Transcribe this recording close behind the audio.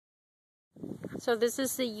So this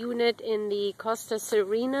is the unit in the Costa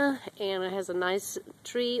Serena, and it has a nice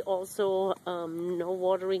tree. Also, no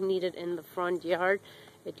watering needed in the front yard.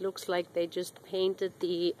 It looks like they just painted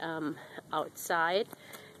the outside.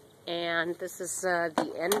 And this is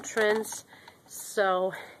the entrance.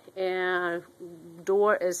 So,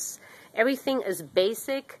 door is, everything is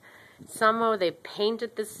basic. Somehow they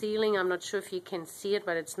painted the ceiling. I'm not sure if you can see it,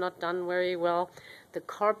 but it's not done very well. The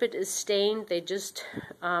carpet is stained. They just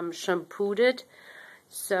shampooed it.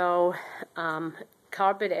 So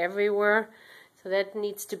carpet everywhere. So that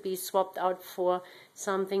needs to be swapped out for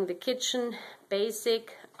something. The kitchen,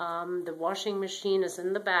 basic. The washing machine is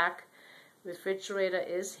in the back. Refrigerator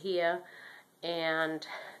is here. And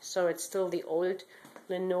so it's still the old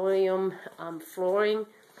linoleum flooring.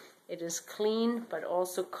 It is clean, but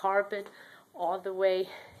also carpet all the way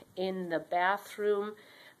in the bathroom.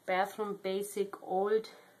 Bathroom basic, old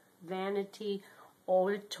vanity,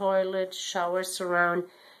 old toilet, shower surround,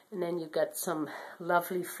 and then you got some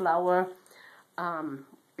lovely flower.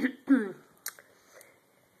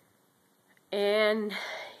 And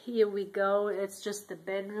here we go. It's just the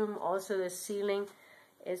bedroom. Also the ceiling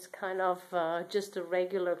is kind of just a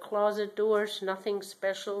regular closet doors, nothing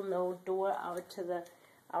special, no door out to the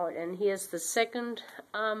out. And here's the second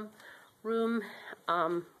room,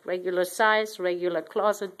 regular size, regular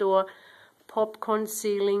closet door, popcorn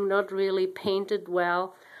ceiling, not really painted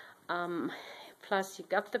well. Plus you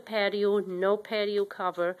got the patio, no patio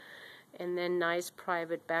cover, and then nice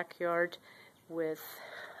private backyard with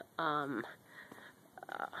a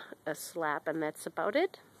slab, and that's about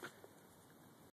it.